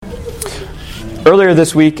Earlier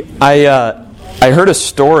this week, I heard a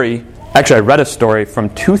story. Actually, I read a story from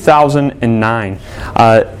 2009.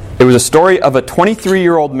 It was a story of a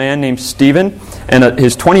 23-year-old man named Stephen and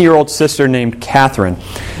his 20-year-old sister named Catherine.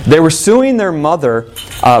 They were suing their mother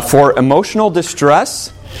for emotional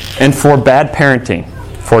distress and for bad parenting,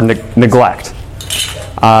 for neglect.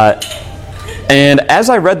 And as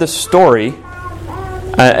I read the story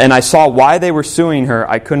and I saw why they were suing her,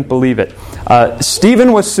 I couldn't believe it.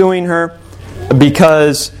 Stephen was suing her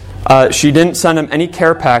because she didn't send him any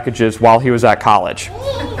care packages while he was at college.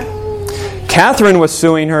 Catherine was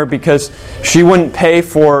suing her because she wouldn't pay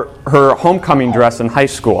for her homecoming dress in high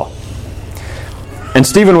school. And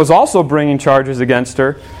Stephen was also bringing charges against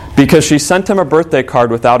her because she sent him a birthday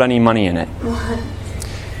card without any money in it.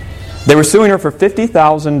 They were suing her for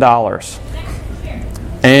 $50,000.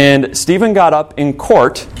 And Stephen got up in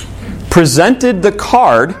court, presented the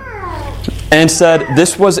card, and said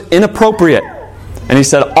this was inappropriate. And he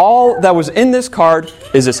said all that was in this card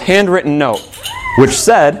is this handwritten note, which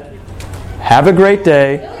said, "Have a great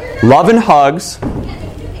day, love and hugs,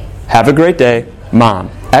 have a great day, Mom.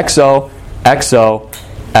 XO, XO,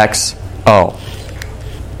 XO."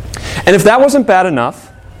 And if that wasn't bad enough,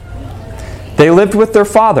 they lived with their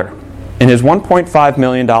father in his $1.5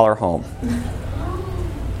 million home.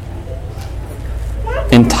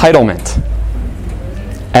 Entitlement.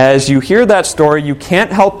 As you hear that story, you can't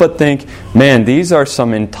help but think, man, these are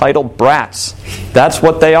some entitled brats. That's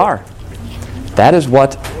what they are. That is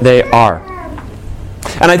what they are.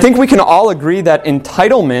 And I think we can all agree that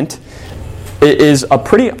entitlement is a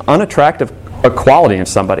pretty unattractive quality in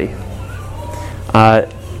somebody. And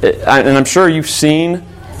I'm sure you've seen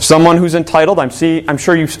someone who's entitled. I'm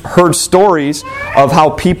sure you've heard stories of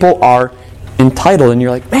how people are entitled, and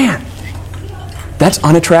you're like, man, that's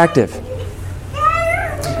unattractive.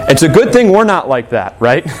 It's a good thing we're not like that,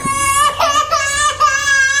 right?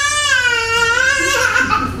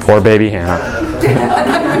 Poor baby Hannah.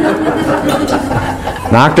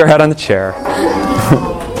 Knocked her head on the chair.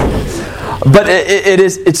 But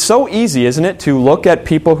it's so easy, isn't it, to look at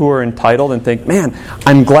people who are entitled and think, man,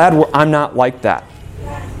 I'm glad I'm not like that.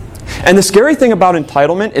 And the scary thing about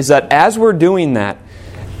entitlement is that as we're doing that,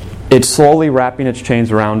 it's slowly wrapping its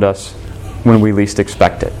chains around us when we least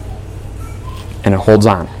expect it. And it holds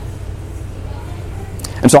on.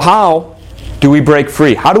 And so how do we break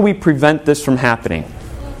free? How do we prevent this from happening?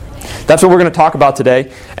 That's what we're going to talk about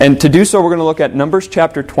today. And to do so, we're going to look at Numbers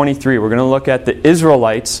chapter 23. We're going to look at the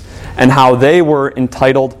Israelites and how they were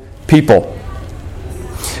entitled people.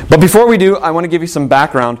 But before we do, I want to give you some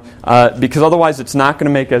background because otherwise it's not going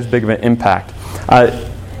to make as big of an impact.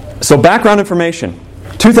 So background information.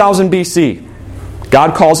 2000 BC,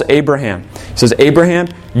 God calls Abraham. He says, Abraham,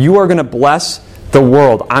 you are going to bless the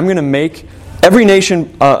world. I'm going to make every nation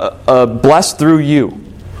blessed through you.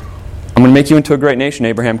 I'm going to make you into a great nation,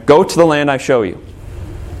 Abraham. Go to the land I show you.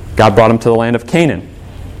 God brought him to the land of Canaan.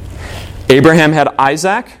 Abraham had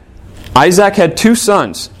Isaac. Isaac had two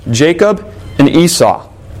sons, Jacob and Esau.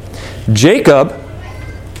 Jacob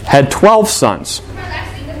had 12 sons.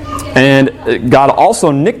 And God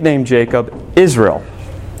also nicknamed Jacob Israel.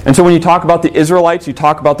 And so when you talk about the Israelites, you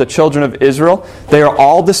talk about the children of Israel, they are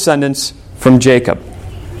all descendants from Jacob.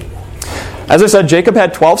 As I said, Jacob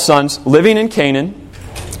had 12 sons living in Canaan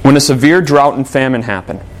when a severe drought and famine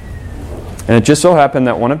happened. And it just so happened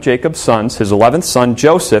that one of Jacob's sons, his 11th son,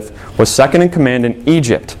 Joseph, was second in command in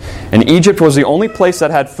Egypt. And Egypt was the only place that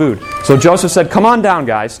had food. So Joseph said, come on down,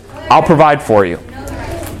 guys. I'll provide for you.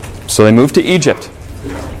 So they moved to Egypt.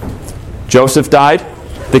 Joseph died.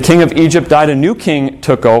 The king of Egypt died. A new king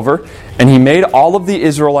took over. And he made all of the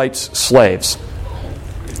Israelites slaves.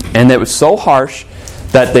 And it was so harsh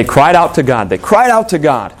that they cried out to God. They cried out to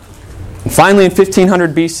God. And finally, in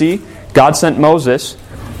 1500 BC, God sent Moses,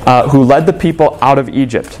 who led the people out of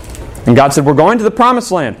Egypt. And God said, we're going to the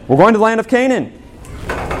promised land. We're going to the land of Canaan.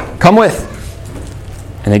 Come with.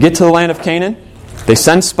 And they get to the land of Canaan. They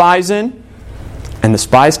send spies in. And the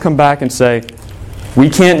spies come back and say, we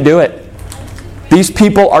can't do it. These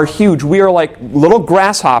people are huge. We are like little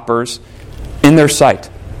grasshoppers in their sight.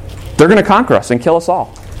 They're going to conquer us and kill us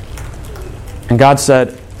all. And God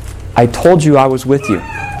said, I told you I was with you.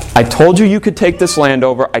 I told you you could take this land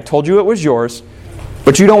over. I told you it was yours.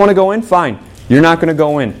 But you don't want to go in? Fine. You're not going to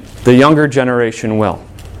go in. The younger generation will.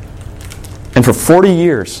 And for 40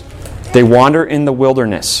 years, they wander in the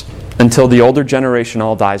wilderness until the older generation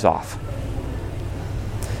all dies off.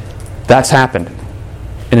 That's happened.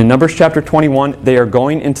 And in Numbers chapter 21, they are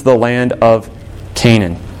going into the land of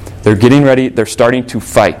Canaan. They're getting ready. They're starting to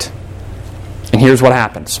fight. And here's what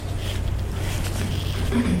happens.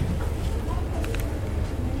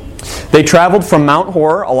 They traveled from Mount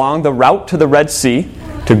Hor along the route to the Red Sea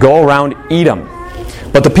to go around Edom.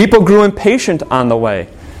 But the people grew impatient on the way.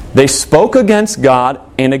 They spoke against God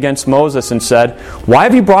and against Moses and said, "Why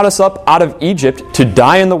have you brought us up out of Egypt to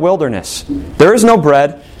die in the wilderness? There is no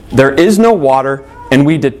bread, there is no water, and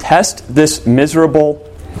we detest this miserable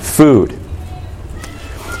food."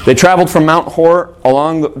 They traveled from Mount Hor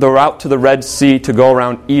along the route to the Red Sea to go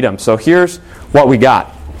around Edom. So here's what we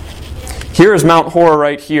got. Here is Mount Hor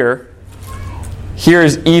right here. Here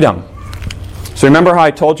is Edom. So remember how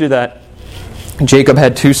I told you that Jacob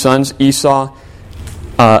had two sons,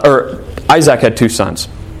 Isaac had two sons,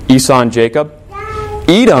 Esau and Jacob.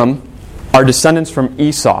 Edom are descendants from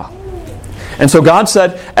Esau. And so God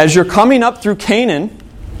said, as you're coming up through Canaan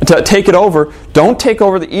to take it over, don't take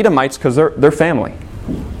over the Edomites because they're family.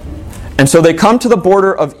 And so they come to the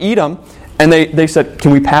border of Edom and they said,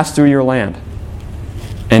 "Can we pass through your land?"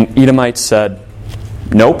 And Edomites said,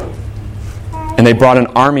 "Nope." And they brought an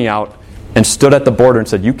army out and stood at the border and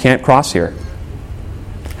said, "You can't cross here."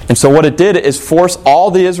 And so what it did is force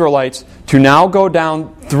all the Israelites to now go down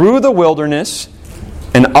through the wilderness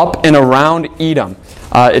and up and around Edom.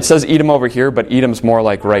 It says Edom over here, but Edom's more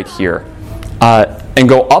like right here. And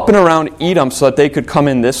go up and around Edom so that they could come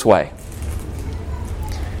in this way.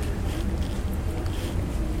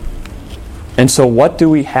 And so what do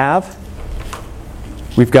we have?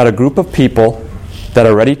 We've got a group of people that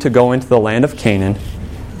are ready to go into the land of Canaan,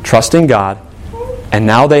 trusting God, and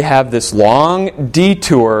now they have this long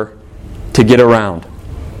detour to get around.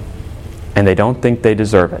 And they don't think they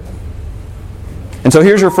deserve it. And so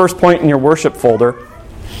here's your first point in your worship folder.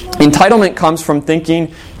 Entitlement comes from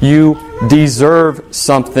thinking you deserve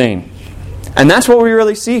something. And that's what we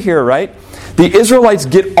really see here, right? The Israelites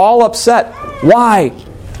get all upset. Why?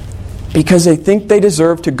 Because they think they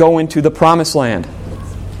deserve to go into the promised land.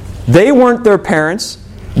 They weren't their parents.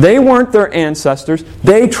 They weren't their ancestors.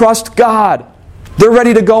 They trust God. They're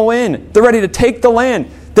ready to go in. They're ready to take the land.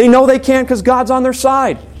 They know they can because God's on their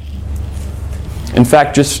side. In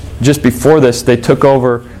fact, just before this, they took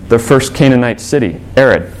over the first Canaanite city,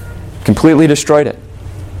 Arad. Completely destroyed it.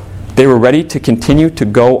 They were ready to continue to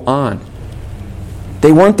go on.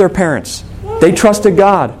 They weren't their parents. They trusted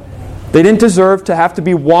God. They didn't deserve to have to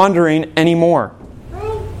be wandering anymore.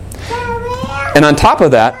 And on top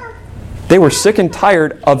of that, they were sick and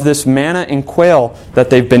tired of this manna and quail that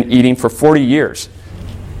they've been eating for 40 years.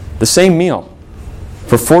 The same meal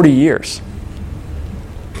for 40 years.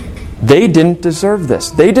 They didn't deserve this.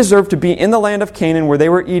 They deserved to be in the land of Canaan where they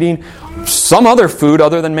were eating some other food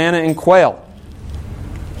other than manna and quail.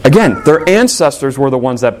 Again, their ancestors were the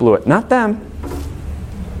ones that blew it, not them.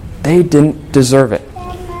 They didn't deserve it.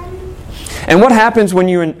 And what happens when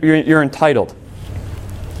you're entitled?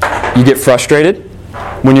 You get frustrated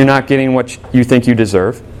when you're not getting what you think you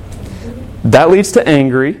deserve. That leads to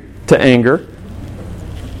anger,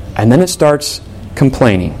 and then it starts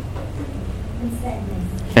complaining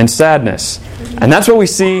and sadness. And that's what we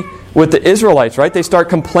see with the Israelites, right? They start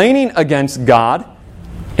complaining against God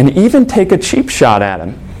and even take a cheap shot at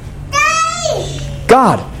Him.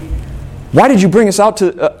 God, why did you bring us out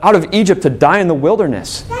of Egypt to die in the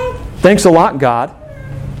wilderness? Thanks a lot, God.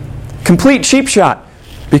 Complete cheap shot.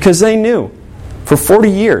 Because they knew for 40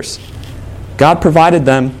 years God provided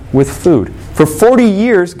them with food. For 40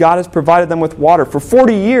 years God has provided them with water. For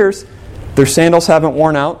 40 years their sandals haven't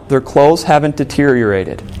worn out, their clothes haven't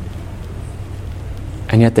deteriorated.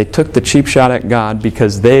 And yet they took the cheap shot at God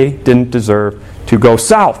because they didn't deserve to go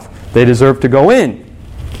south. They deserved to go in.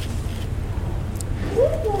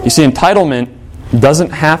 You see, entitlement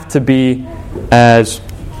doesn't have to be as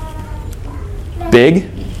big,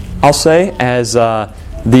 I'll say, as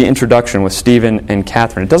the introduction with Stephen and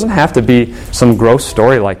Catherine. It doesn't have to be some gross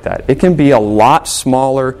story like that. It can be a lot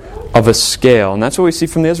smaller of a scale. And that's what we see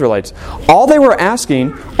from the Israelites. All they were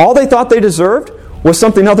asking, all they thought they deserved, was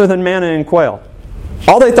something other than manna and quail.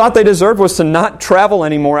 All they thought they deserved was to not travel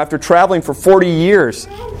anymore after traveling for 40 years.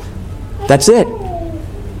 That's it.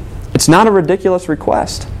 It's not a ridiculous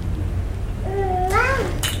request.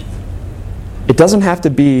 It doesn't have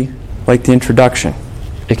to be like the introduction.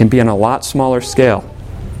 It can be on a lot smaller scale.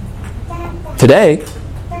 Today,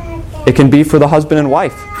 it can be for the husband and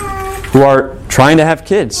wife who are trying to have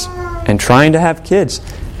kids and trying to have kids.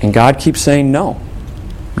 And God keeps saying no.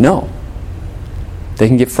 No. They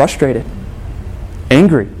can get frustrated,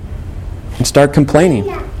 angry, and start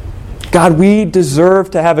complaining. God, we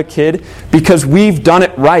deserve to have a kid because we've done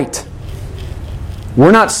it right.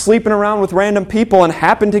 We're not sleeping around with random people and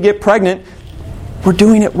happen to get pregnant. We're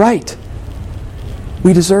doing it right.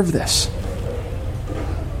 We deserve this.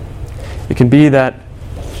 It can be that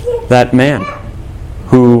man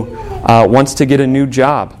who wants to get a new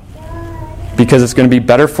job because it's going to be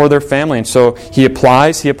better for their family. And so he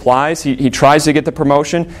applies, he tries to get the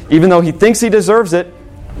promotion. Even though he thinks he deserves it,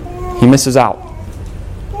 he misses out.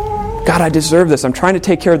 God, I deserve this. I'm trying to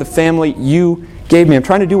take care of the family you gave me. I'm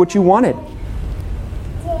trying to do what you wanted.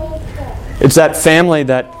 It's that family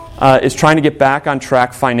that is trying to get back on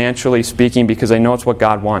track financially speaking because they know it's what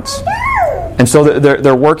God wants. And so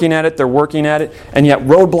they're working at it, and yet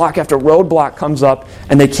roadblock after roadblock comes up,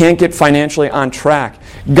 and they can't get financially on track.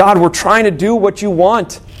 God, we're trying to do what you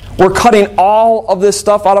want. We're cutting all of this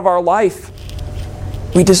stuff out of our life.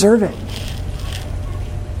 We deserve it.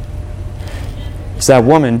 It's that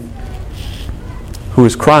woman who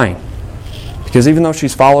is crying because even though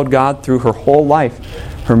she's followed God through her whole life,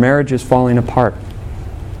 her marriage is falling apart.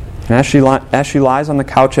 And as she lies on the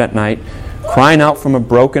couch at night, crying out from a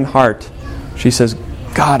broken heart, she says,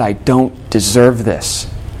 God, I don't deserve this.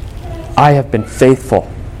 I have been faithful.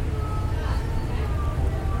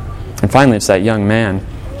 And finally, it's that young man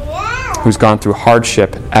who's gone through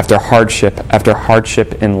hardship after hardship after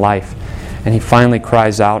hardship in life. And he finally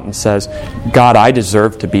cries out and says, God, I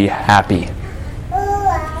deserve to be happy.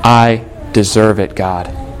 I deserve it, God.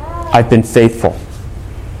 I've been faithful.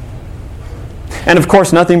 And of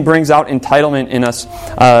course, nothing brings out entitlement in us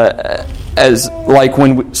as like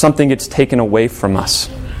when something gets taken away from us.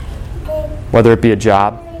 Whether it be a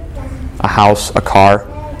job, a house, a car,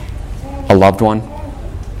 a loved one.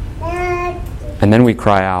 And then we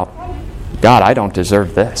cry out, God, I don't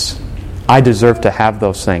deserve this. I deserve to have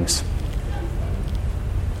those things.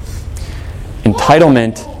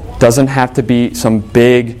 Entitlement doesn't have to be some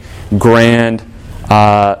big, grand,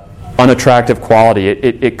 unattractive quality.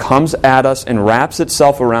 It comes at us and wraps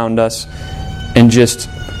itself around us in just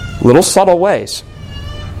little subtle ways.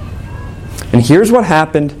 And here's what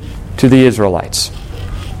happened to the Israelites.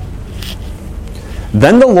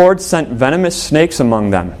 Then the Lord sent venomous snakes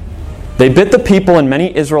among them. They bit the people, and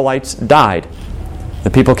many Israelites died.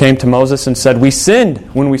 The people came to Moses and said, we sinned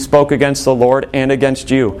when we spoke against the Lord and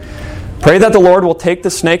against you. Pray that the Lord will take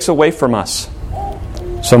the snakes away from us.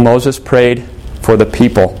 So Moses prayed for the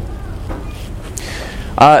people.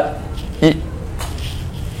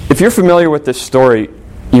 If you're familiar with this story,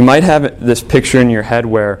 you might have this picture in your head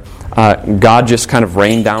where God just kind of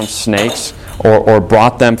rained down snakes or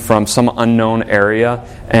brought them from some unknown area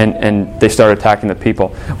and they started attacking the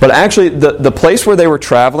people. But actually, the place where they were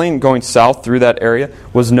traveling, going south through that area,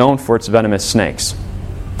 was known for its venomous snakes.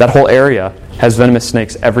 That whole area has venomous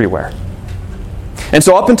snakes everywhere. And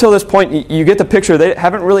so up until this point, you get the picture. They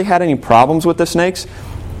haven't really had any problems with the snakes,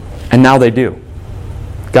 and now they do.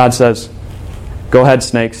 God says, go ahead,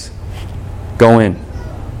 snakes, go in.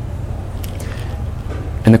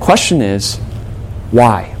 And the question is,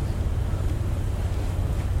 why?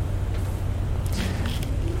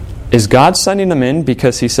 Is God sending them in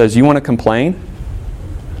because He says, you want to complain?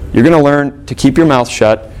 You're going to learn to keep your mouth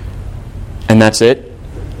shut, and that's it?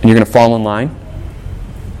 And you're going to fall in line?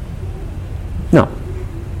 No.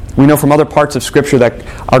 We know from other parts of Scripture that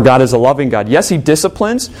our God is a loving God. Yes, He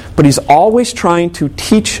disciplines, but He's always trying to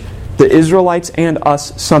teach the Israelites and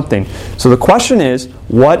us something. So the question is,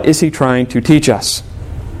 what is He trying to teach us?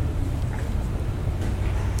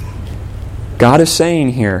 God is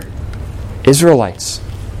saying here, Israelites,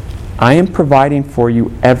 I am providing for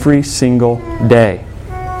you every single day.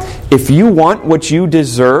 If you want what you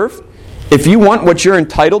deserve, if you want what you're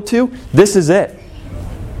entitled to, this is it.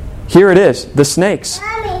 Here it is, the snakes.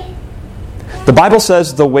 The Bible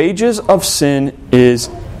says the wages of sin is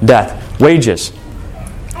death. Wages.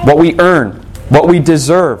 What we earn, what we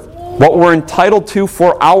deserve, what we're entitled to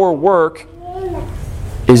for our work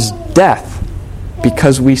is death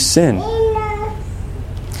because we sin.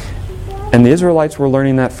 And the Israelites were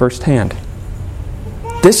learning that firsthand.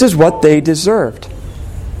 This is what they deserved.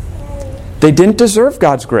 They didn't deserve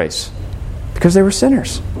God's grace because they were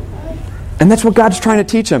sinners. And that's what God's trying to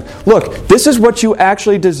teach them. Look, this is what you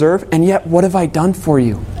actually deserve, and yet what have I done for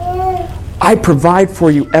you? I provide for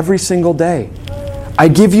you every single day. I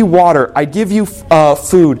give you water. I give you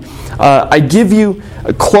food. I give you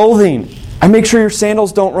clothing. I make sure your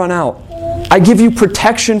sandals don't run out. I give you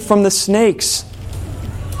protection from the snakes.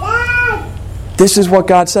 This is what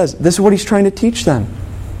God says. This is what He's trying to teach them.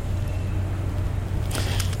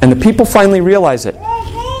 And the people finally realize it.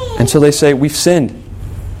 And so they say, we've sinned.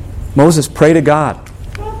 Moses, pray to God.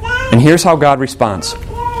 And here's how God responds.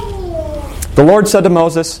 The Lord said to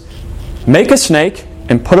Moses, make a snake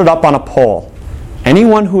and put it up on a pole.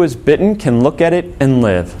 Anyone who is bitten can look at it and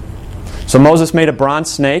live. So Moses made a bronze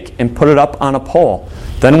snake and put it up on a pole.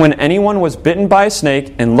 Then when anyone was bitten by a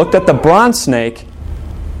snake and looked at the bronze snake,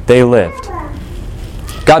 they lived.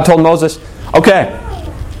 God told Moses, okay,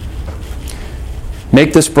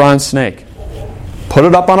 make this bronze snake. Put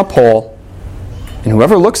it up on a pole, and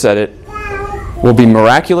whoever looks at it will be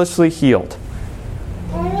miraculously healed.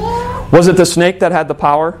 Was it the snake that had the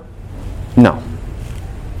power? No.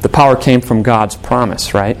 The power came from God's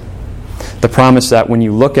promise, right? The promise that when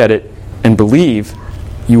you look at it and believe,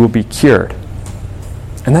 you will be cured.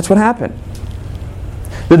 And that's what happened.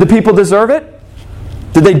 Did the people deserve it?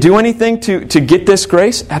 Did they do anything to get this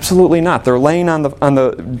grace? Absolutely not. They're laying on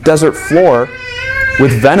the desert floor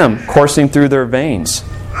with venom coursing through their veins.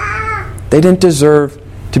 They didn't deserve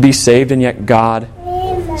to be saved, and yet God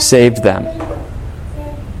saved them.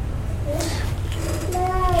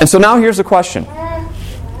 And so now here's the question.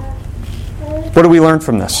 What do we learn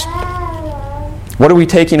from this? What are we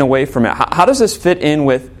taking away from it? How does this fit in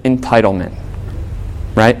with entitlement?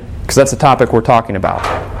 Right? Because that's the topic we're talking about.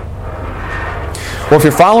 Well, if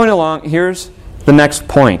you're following along, here's the next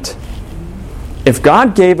point. If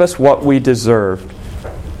God gave us what we deserved,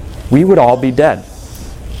 we would all be dead.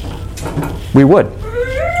 We would.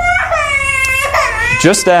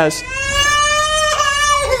 Just as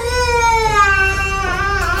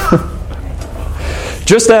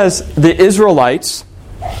the Israelites,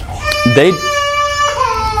 they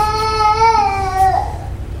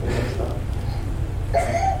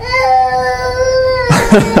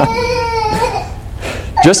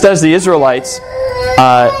just as the Israelites,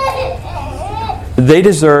 they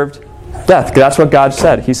deserved death. That's what God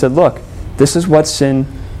said. He said, look, this is what sin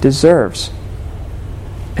deserves.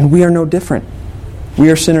 And we are no different. We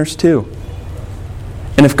are sinners too.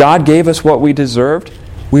 And if God gave us what we deserved,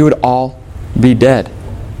 we would all be dead.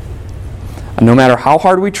 And no matter how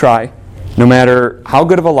hard we try, no matter how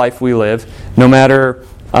good of a life we live, no matter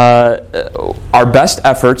our best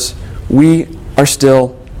efforts, we are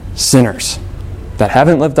still sinners that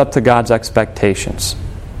haven't lived up to God's expectations.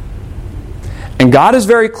 And God is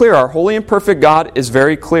very clear. Our holy and perfect God is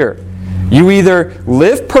very clear. You either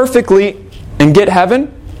live perfectly and get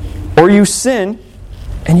heaven, or you sin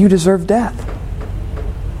and you deserve death.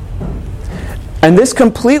 And this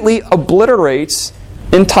completely obliterates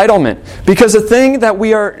entitlement, because the thing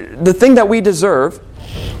that we deserve,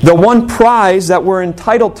 the one prize that we're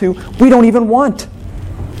entitled to, we don't even want.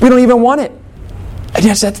 We don't even want it. And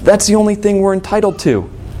yes, that's the only thing we're entitled to,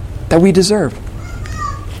 that we deserve.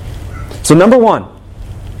 So number one,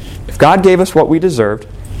 if God gave us what we deserved,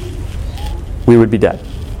 we would be dead.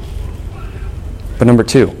 But number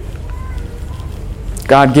two,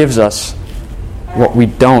 God gives us what we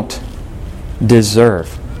don't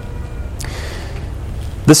deserve.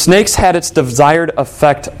 The snakes had its desired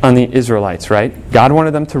effect on the Israelites, right? God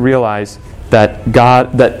wanted them to realize that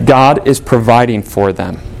God is providing for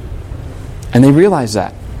them. And they realized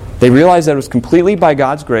that. They realized that it was completely by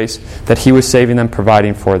God's grace that He was saving them,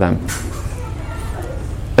 providing for them.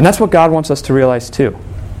 And that's what God wants us to realize too.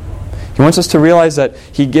 He wants us to realize that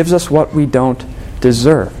He gives us what we don't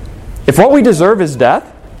deserve. If what we deserve is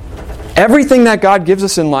death, everything that God gives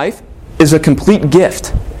us in life is a complete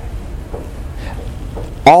gift.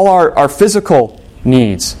 All our physical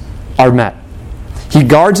needs are met. He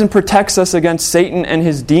guards and protects us against Satan and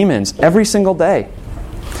his demons every single day.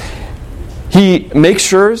 He makes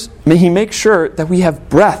sure that we have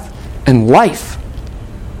breath and life.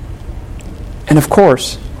 And of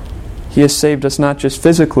course, He has saved us not just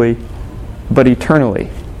physically, but eternally.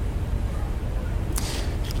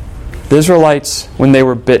 The Israelites, when they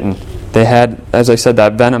were bitten, they had, as I said,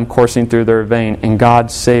 that venom coursing through their vein, and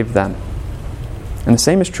God saved them. And the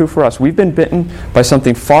same is true for us. We've been bitten by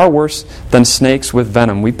something far worse than snakes with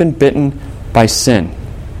venom. We've been bitten by sin.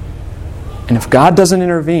 And if God doesn't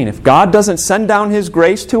intervene, if God doesn't send down His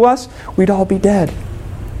grace to us, we'd all be dead.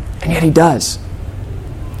 And yet He does.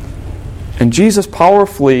 And Jesus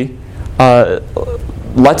powerfully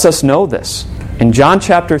lets us know this. In John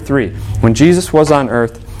chapter 3, when Jesus was on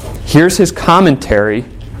earth, here's His commentary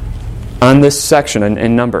on this section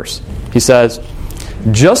in Numbers. He says,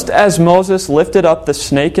 "Just as Moses lifted up the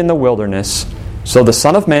snake in the wilderness, so the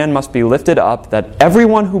Son of Man must be lifted up, that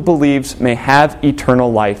everyone who believes may have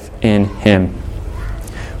eternal life in Him.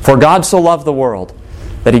 For God so loved the world,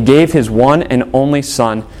 that He gave His one and only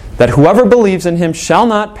Son, that whoever believes in Him shall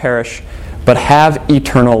not perish, but have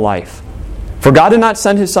eternal life. For God did not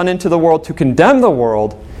send His Son into the world to condemn the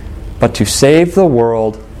world, but to save the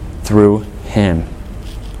world through Him."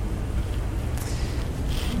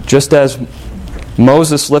 Just as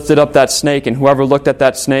Moses lifted up that snake, and whoever looked at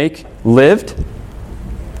that snake lived,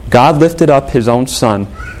 God lifted up His own Son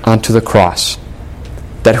onto the cross,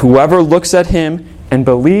 that whoever looks at Him and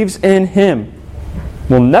believes in Him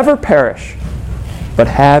will never perish, but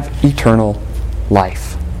have eternal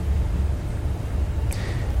life.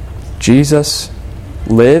 Jesus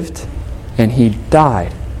lived and He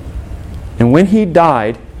died. And when He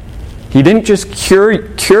died, He didn't just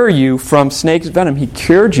cure you from snake's venom. He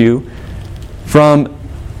cured you from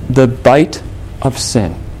the bite of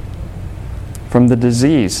sin, from the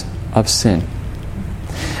disease of sin.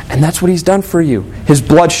 And that's what He's done for you. His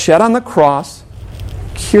blood shed on the cross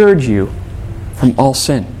cured you from all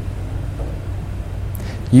sin.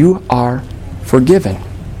 You are forgiven.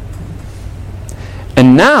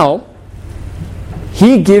 And now,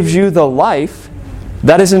 He gives you the life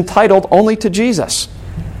that is entitled only to Jesus.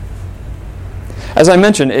 As I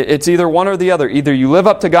mentioned, it's either one or the other. Either you live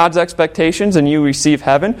up to God's expectations and you receive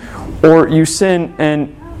heaven, or you sin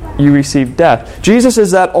and you receive death. Jesus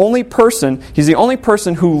is that only person. He's the only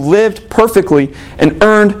person who lived perfectly and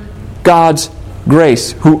earned God's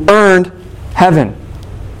grace, who earned heaven.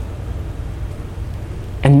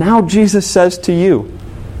 And now Jesus says to you,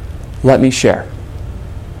 let me share.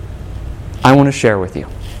 I want to share with you.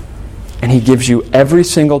 And He gives you every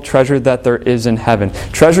single treasure that there is in heaven.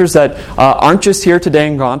 Treasures that aren't just here today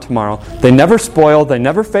and gone tomorrow. They never spoil, they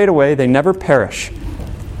never fade away, they never perish.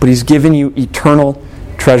 But He's given you eternal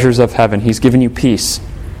treasures of heaven. He's given you peace,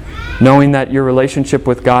 knowing that your relationship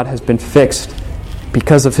with God has been fixed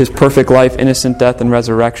because of His perfect life, innocent death, and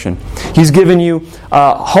resurrection. He's given you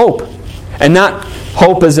hope. And not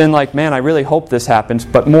hope as in like, man, I really hope this happens,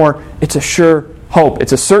 but more, it's a sure hope.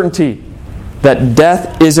 It's a certainty that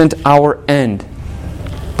death isn't our end,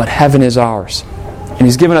 but heaven is ours. And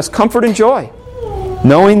He's given us comfort and joy,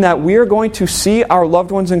 knowing that we are going to see our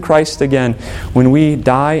loved ones in Christ again when we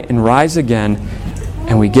die and rise again,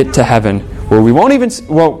 and we get to heaven, where we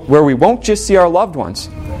won't just see our loved ones,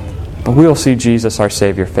 but we will see Jesus, our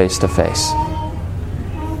Savior, face to face.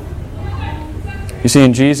 You see,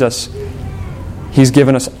 in Jesus, He's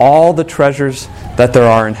given us all the treasures that there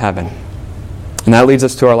are in heaven. And that leads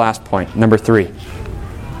us to our last point, number 3.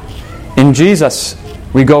 In Jesus,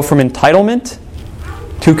 we go from entitlement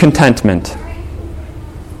to contentment.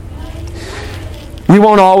 We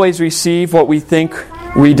won't always receive what we think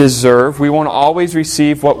we deserve. We won't always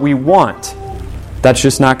receive what we want. That's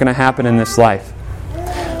just not going to happen in this life.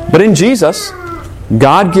 But in Jesus,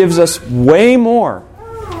 God gives us way more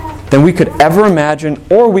than we could ever imagine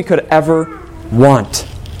or we could ever want.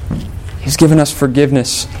 He's given us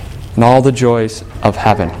forgiveness and all the joys of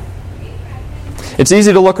heaven. It's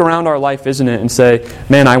easy to look around our life, isn't it, and say,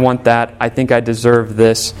 man, I want that. I think I deserve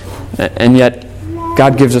this. And yet,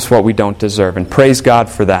 God gives us what we don't deserve. And praise God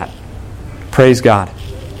for that. Praise God.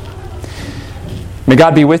 May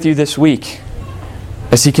God be with you this week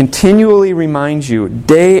as He continually reminds you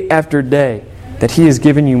day after day that He has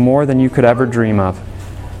given you more than you could ever dream of.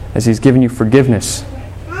 As He's given you forgiveness,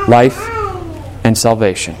 life, and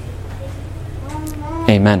salvation.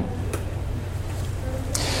 Amen.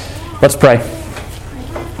 Let's pray.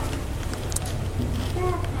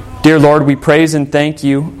 Dear Lord, we praise and thank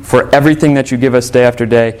You for everything that You give us day after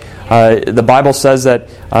day. The Bible says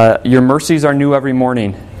that Your mercies are new every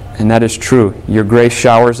morning, and that is true. Your grace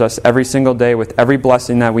showers us every single day with every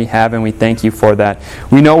blessing that we have, and we thank You for that.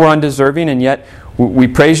 We know we're undeserving, and yet we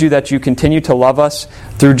praise You that You continue to love us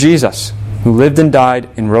through Jesus, who lived and died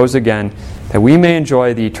and rose again, that we may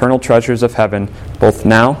enjoy the eternal treasures of heaven, both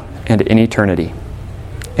now and in eternity.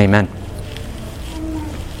 Amen.